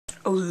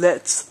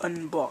Let's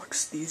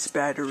unbox these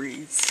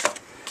batteries.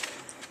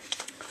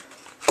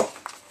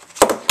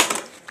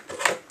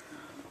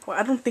 Well,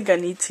 I don't think I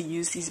need to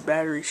use these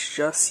batteries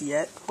just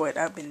yet, but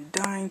I've been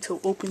dying to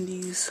open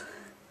these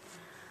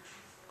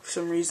for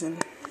some reason.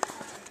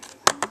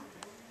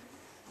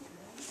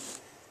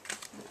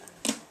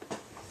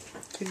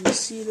 Can you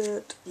see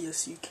that?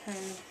 Yes, you can.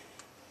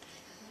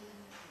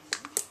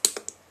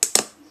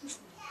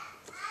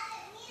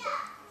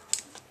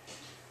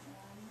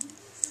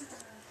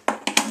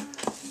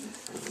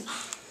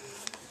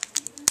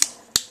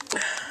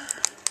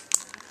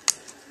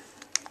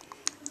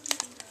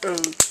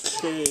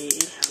 Okay,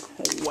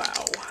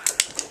 wow.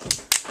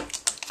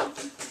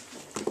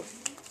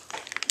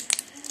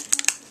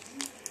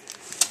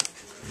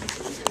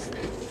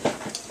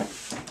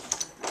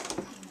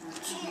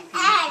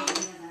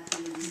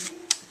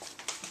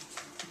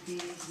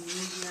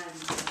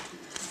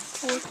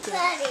 What the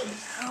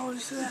hell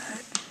is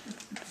that?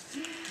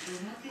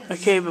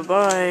 Okay,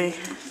 bye-bye.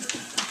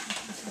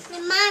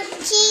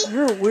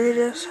 You're weird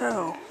as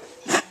hell.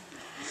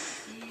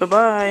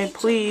 Bye-bye,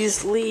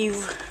 please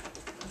leave.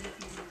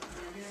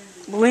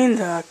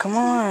 Belinda, come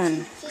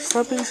on.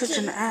 Stop being such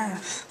an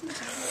ass.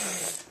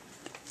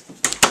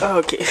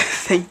 Okay,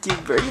 thank you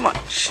very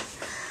much.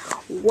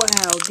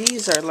 Wow,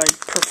 these are like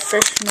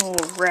professional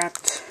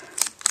wrapped.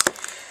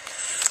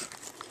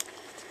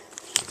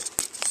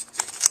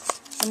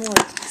 I mean,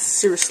 like,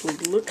 seriously,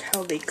 look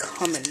how they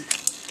come in.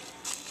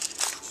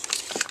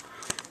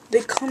 They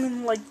come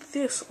in like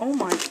this. Oh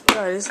my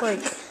god, it's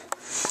like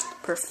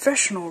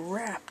professional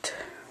wrapped.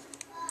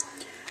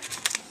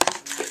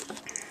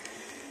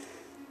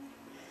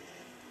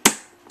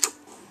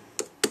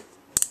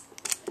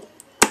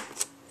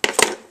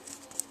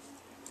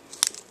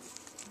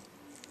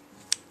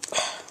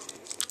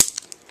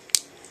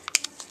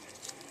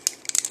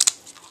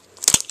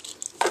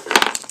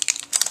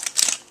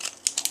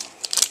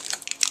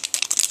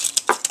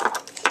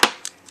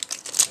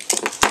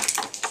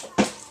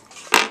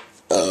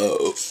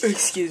 Oh,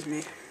 excuse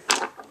me.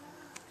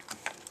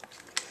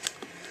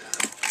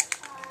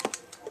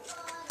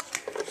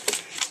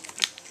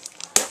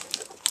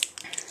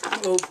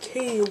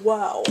 Okay,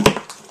 wow.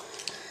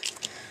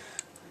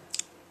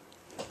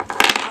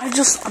 I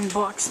just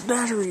unboxed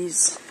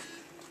batteries.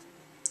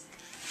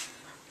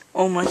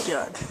 Oh my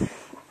god.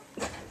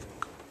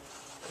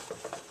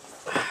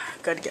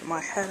 Gotta get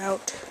my head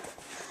out.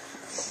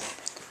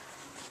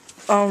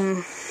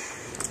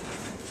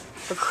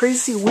 A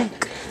crazy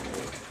week.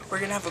 We're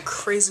gonna have a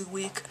crazy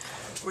week.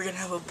 We're gonna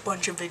have a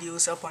bunch of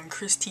videos up on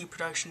Chris T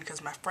Production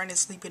because my friend is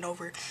sleeping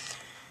over.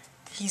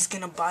 He's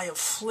gonna buy a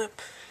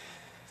flip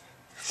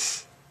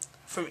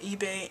from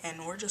eBay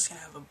and we're just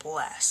gonna have a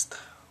blast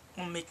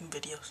on making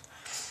videos.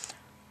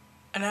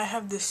 And I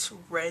have this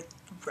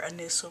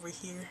redness over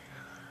here.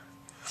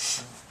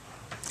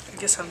 I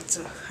guess I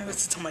have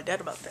to tell my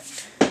dad about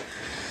that.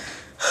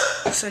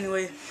 So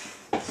anyway,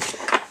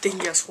 thank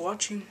you guys for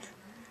watching.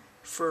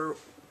 For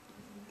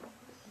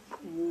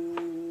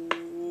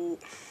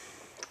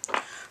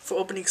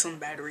opening some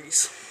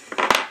batteries.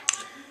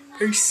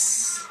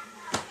 Peace.